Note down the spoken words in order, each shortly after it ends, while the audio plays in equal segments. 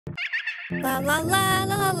La la la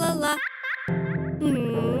la la la.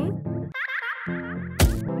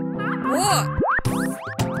 Whoa.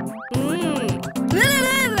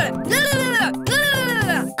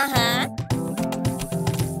 Uh-huh.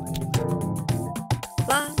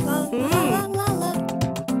 La la la la la.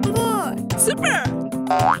 Whoa. Super.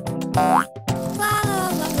 La la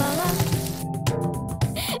la la la.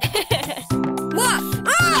 What?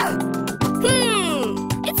 Ah!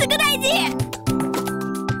 It's a good idea.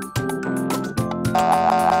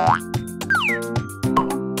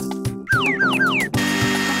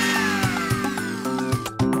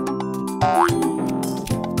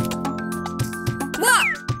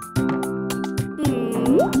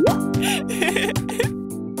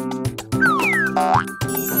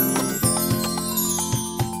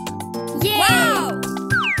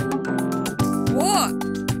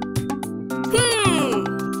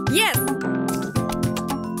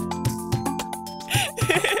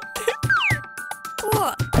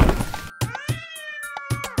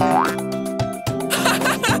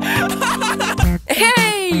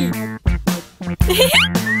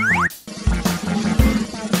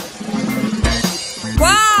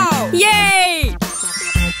 Wow! Yay!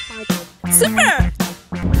 Super!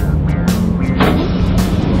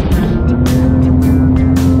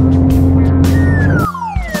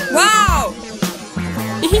 Wow!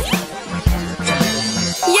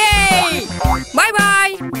 Yay!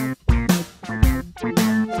 Bye-bye!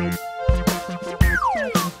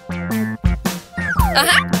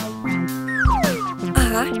 Uh-huh.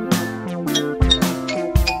 Uh-huh.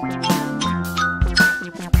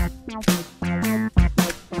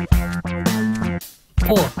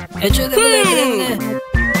 해줘야 되겠네.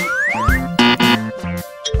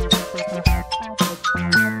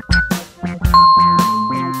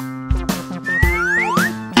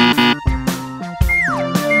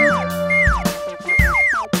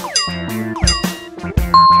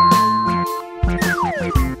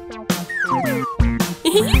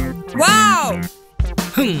 와우!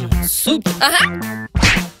 숲. 아하!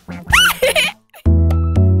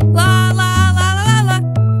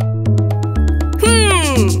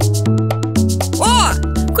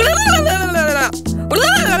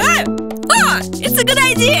 It's a good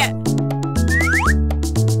idea!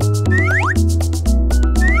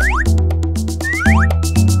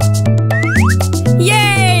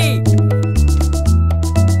 Yay!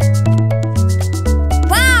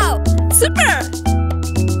 Wow! Super!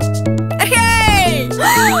 Hey!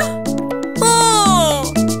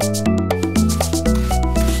 Oh!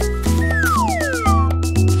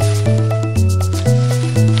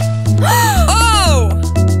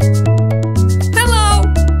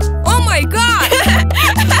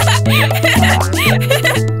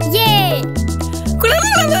 Yay!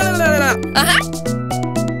 Uh-huh.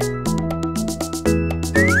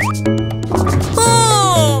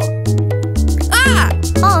 Oh! Ah!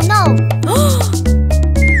 Oh no!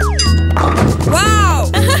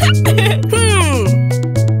 Wow!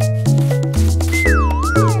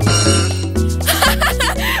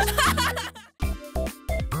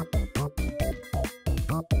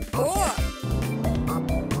 Oh!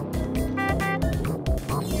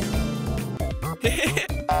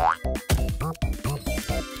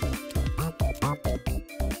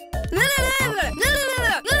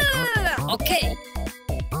 Okay.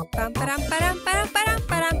 Pam param param param param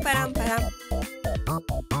param param param.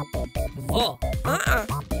 Whoa.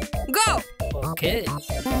 Go. Okay.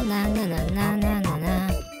 Na na na na na na na.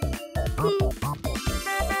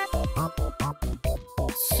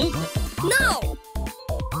 Soup. No.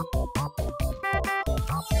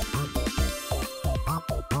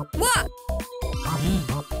 What?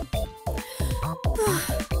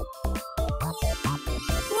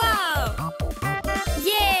 Wow.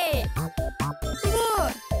 Yay.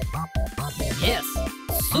 What? Yes.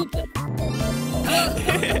 Super.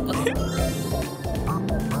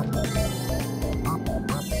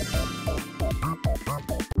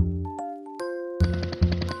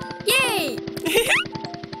 Yay.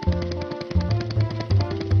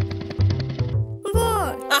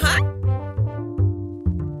 What? Uh-huh.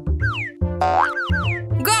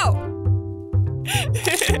 Go.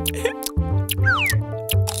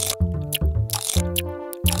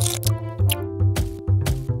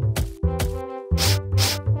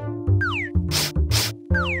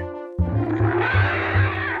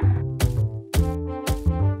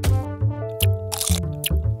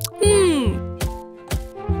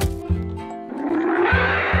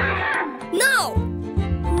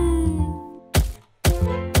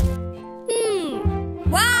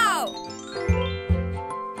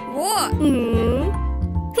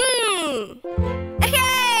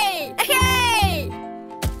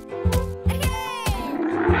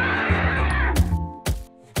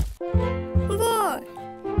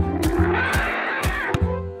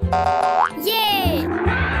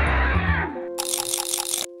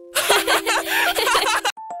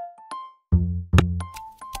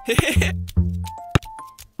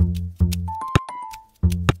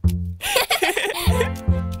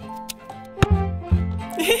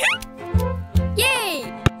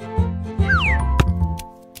 Yay!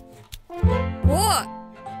 What?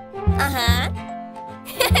 Uh-huh.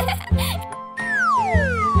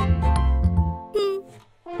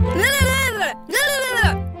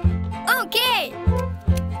 Okay.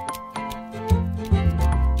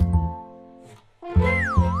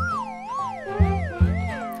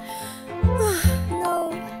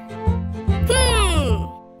 No.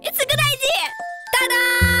 It's a good idea. Ta-da!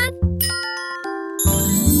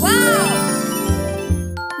 Wow!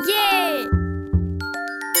 Yay!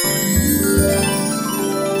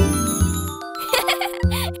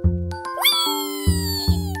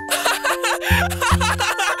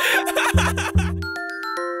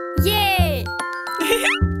 Yay!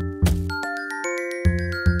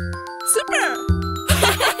 Super!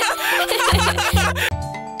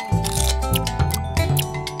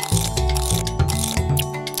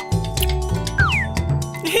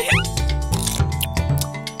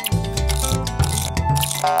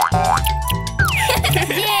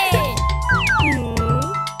 Yay!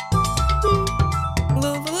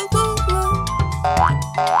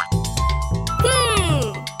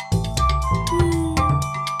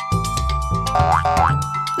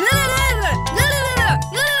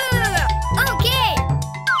 Okay.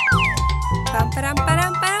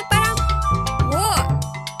 Pam. What?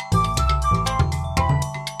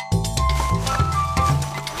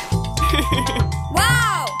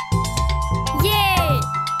 Wow! Yay!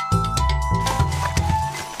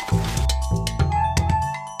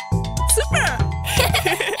 Super!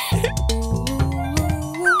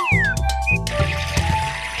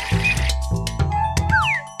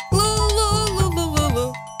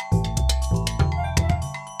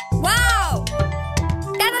 Wow!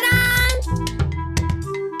 Ta-da-dan!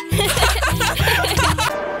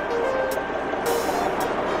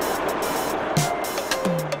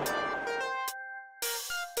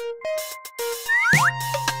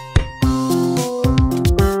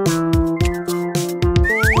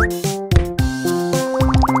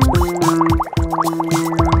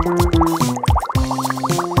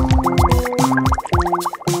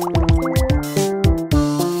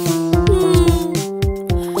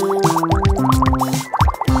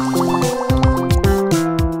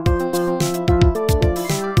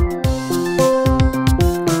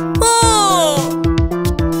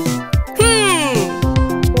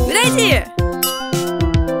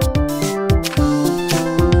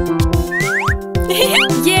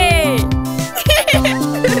 Yay!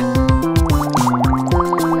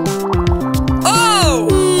 Oh!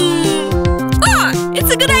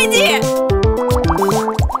 It's a good idea!